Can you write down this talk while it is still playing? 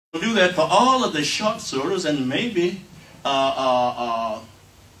do that for all of the short surahs, and maybe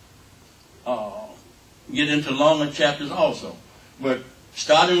get into longer chapters also. But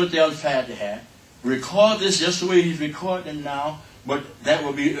starting with the Al-Fatiha, record this just the way he's recording now. But that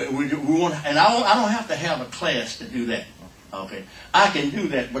will be we want, and I don't have to have a class to do that. Okay, I can do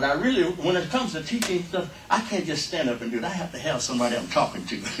that, but I really, when it comes to teaching stuff, I can't just stand up and do it. I have to have somebody I'm talking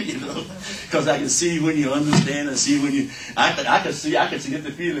to, you know, because I can see when you understand and see when you. I can get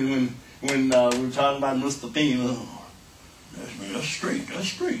the feeling when we're talking about Mr. Theme. Oh, that's straight.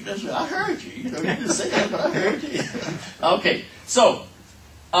 I heard you. You know, you didn't say that, but I heard you. Okay, so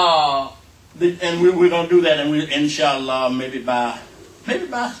and we're gonna do that, and we, inshallah, maybe by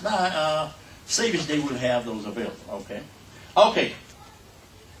Savior's Day we'll have those available. Okay. Okay,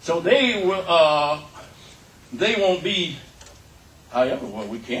 so they will. They won't be. However, well,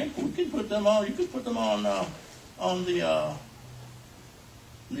 we can put them on. You can put them on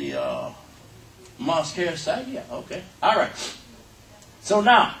the mosque care site. Yeah. Okay. All right. So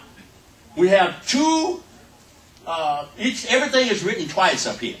now we have two. Everything is written twice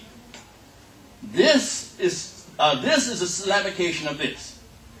up here. This is a syllabication of this.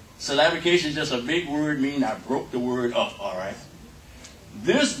 Syllabication is just a big word, meaning I broke the word up, all right?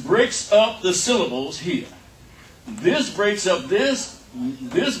 This breaks up the syllables here. This breaks up this.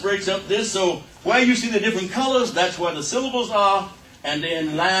 This breaks up this. So where you see the different colors, that's where the syllables are. And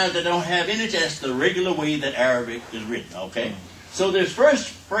then lines that don't have any, that's the regular way that Arabic is written, okay? So this first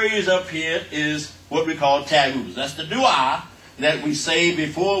phrase up here is what we call ta'awuz. That's the dua that we say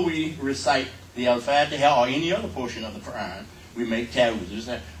before we recite the Al-Fatiha or any other portion of the Quran. We make ta'awuz. It's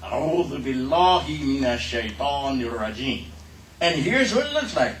that, A'udhu billahi minash shaitanir rajim. And here's what it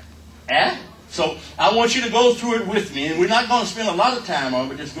looks like. So I want you to go through it with me. And we're not going to spend a lot of time on it,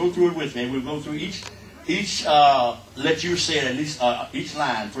 but just go through it with me. We'll go through let you say it at least each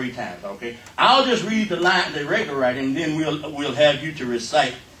line 3 times, okay? I'll just read the line, the regular writing, and then we'll have you to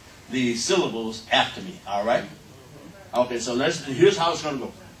recite the syllables after me, all right? Okay, so here's how it's going to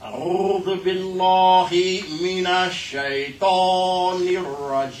go. A'udhu billahi minash shaitanir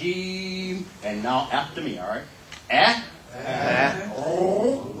rajim. And now after me, all right?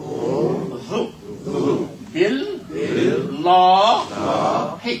 A'udhu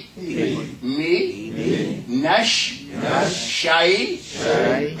billahi minash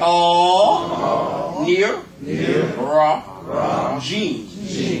shaitanir rajim.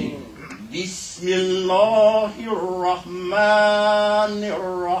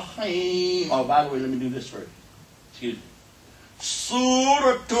 Bismillahirrahmanirrahim. Oh, by the way, let me do this first. Excuse me.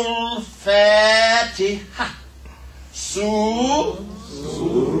 Suratul Fatiha.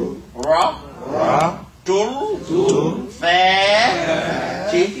 Suratul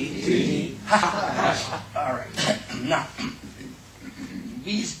Fatiha. All right. Now,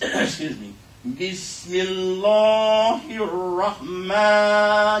 excuse me.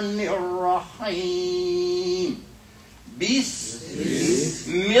 Bismillahirrahmanirrahim.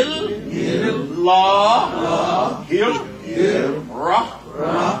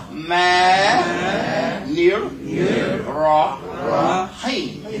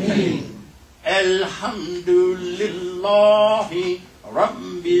 Alhamdulillahi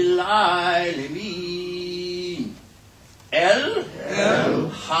Rabbil Alameen.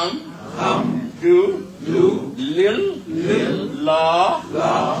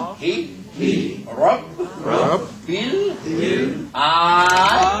 Alhamdulillahi Rabbil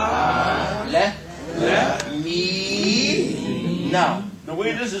Alameen. Now, the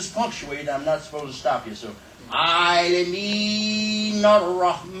way this is punctuated, I'm not supposed to stop you, so Alameen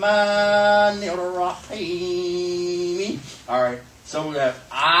ar-Rahman-ir-Rahim. All right, so that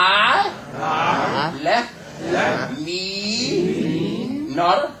Alameen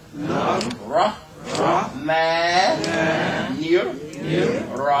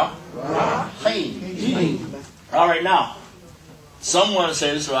ar-Rahman-ir-Rahim. All right, now, someone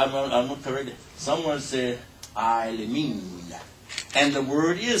said, so I'm going to correct it. Someone said Alameen, and the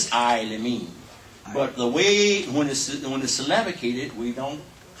word is Alameen. But the way, when it's syllabicated, we don't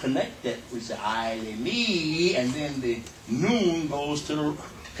connect that. We say Alameen, and then the noon goes to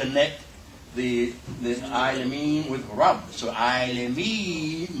connect the Alameen with Rabb. So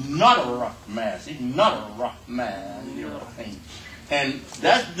Alameen, not a Rahman. See, not a Rahman. And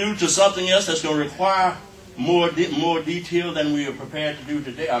that's due to something else that's going to require more detail than we are prepared to do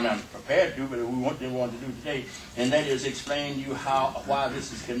today. I'm not prepared to, but we didn't want to do today. And that is explain to you why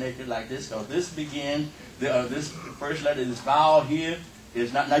this is connected like this. Because this begins, this first letter, this vowel here,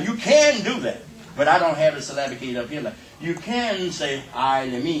 is not. Now you can do that, but I don't have it syllabicated up here. Like, you can say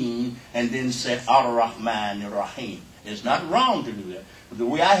Alameen and then say Ar-Rahman Ar-Rahim. It's not wrong to do that. The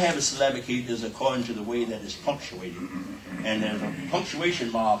way I have it syllabicated is according to the way that it's punctuated. And there's a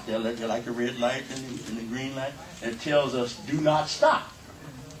punctuation mark there, like the red light and the green light, that tells us do not stop.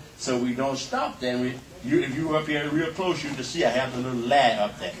 So we don't stop then. If you were up here real close, you can see I have the little la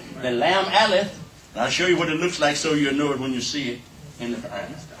up there. The lam aleph, and I'll show you what it looks like so you'll know it when you see it in the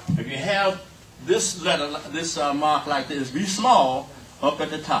Quran. If you have this letter, this mark like this, be small up at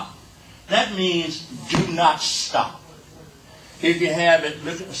the top. That means do not stop. If you have it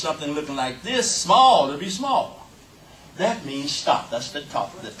something looking like this, small, it'll be small. That means stop. That's the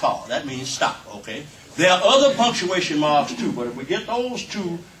top, the tall. That means stop, okay? There are other punctuation marks too, but if we get those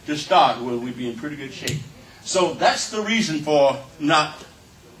two to start with, we'd be in pretty good shape. So that's the reason for not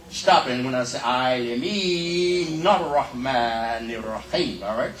stopping when I say Llmul-Rahim,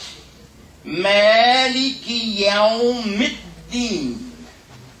 all right? Maliki yawmiddin.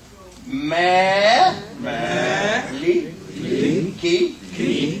 Maliki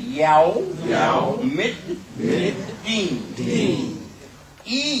yawmiddin.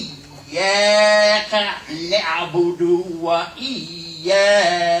 Iyyaka na'budu wa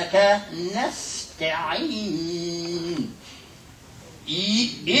iyyaka nasta'in.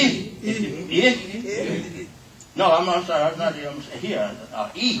 No, I'm sorry, I'm not here. I'm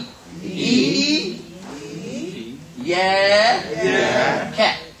here. Iyyaka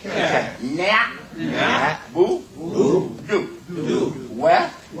na'budu wa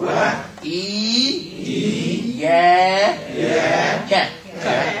iyyaka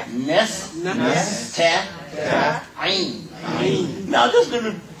nasta'in. Now, just let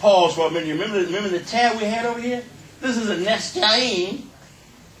me pause for a minute. Remember the tab we had over here? This is a nasta'in.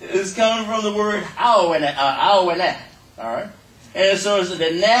 It's coming from the word awana, all right? And so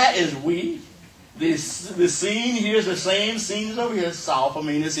the na is we. The scene here is the same scene as over here, south. I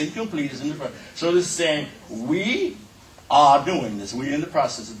mean, it's incomplete. It's in the front. So this is saying we are doing this. We're in the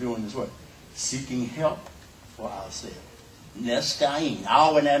process of doing this. What? Seeking help for ourselves. Nasta'in.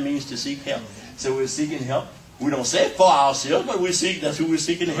 Awana means to seek help. So we're seeking help. We don't say it for ourselves, but that's who we're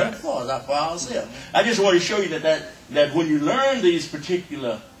seeking help for, not for ourselves. I just want to show you that when you learn these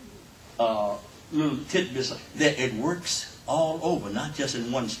particular little tidbits, that it works all over, not just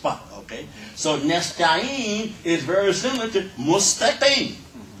in one spot, okay? So nasta'in is very similar to mustaqim,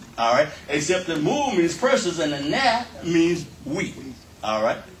 all right? Except the mu means persons and the na means we, all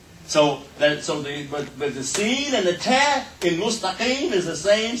right? But the sin and the ta in mustaqim is the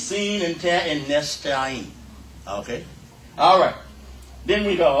same sin and ta in nasta'in. Okay? Alright. Then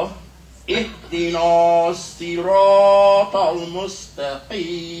we go. Ihdina siratal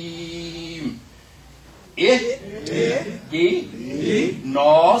mustaqim. Ihdina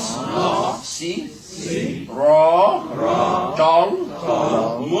siratal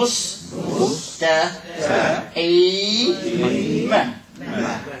mustaqim.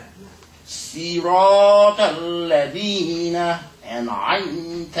 Siratal ladina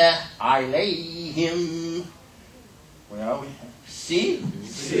an'amta alayhim. Where are we?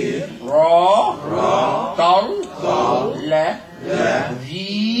 Siratal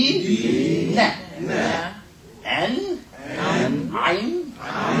ladina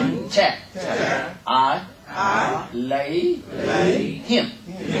an'amta alayhim.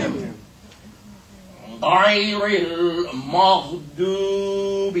 Ghayril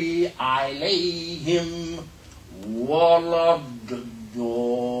maghdubi alayhim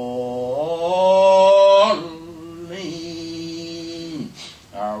waladdallin.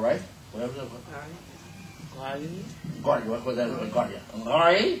 All right. Whatever that was. What was that?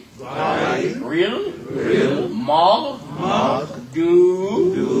 Ghayril maghdubi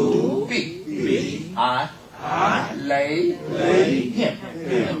alayhim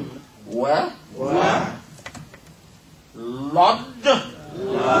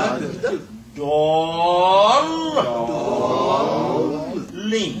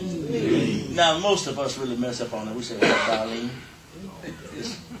Now, most of us really mess up on it. We say, what, darling?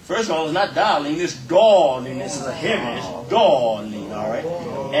 First of all, it's not darling, it's darling. This is a heavy, it's darling, all right?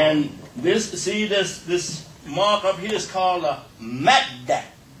 And this mark up here is called a madda.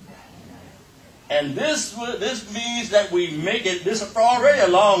 And this means that we make it, this is already a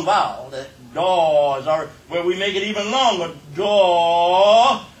long vowel, that daw is already, where we make it even longer,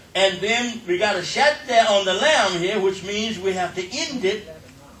 daw. And then we got a shat there on the lam here, which means we have to end it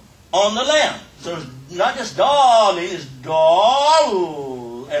on the lam. So it's not just darling, it's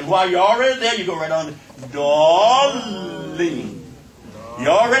dal. And while you're already there, you go right on to darling. You're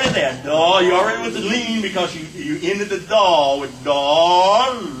already there. Dal, you're already with the lean because you ended the dal with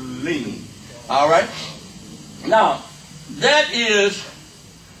darling. All right? Now, that is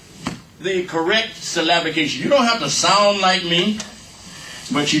the correct syllabication. You don't have to sound like me.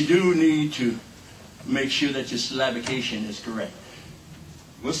 But you do need to make sure that your syllabication is correct.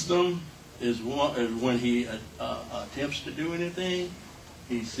 Wisdom is when he attempts to do anything,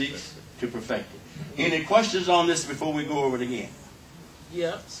 he seeks to perfect it. Any questions on this before we go over it again?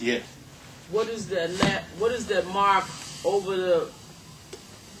 Yes. Yes. What is that mark over the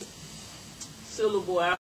syllable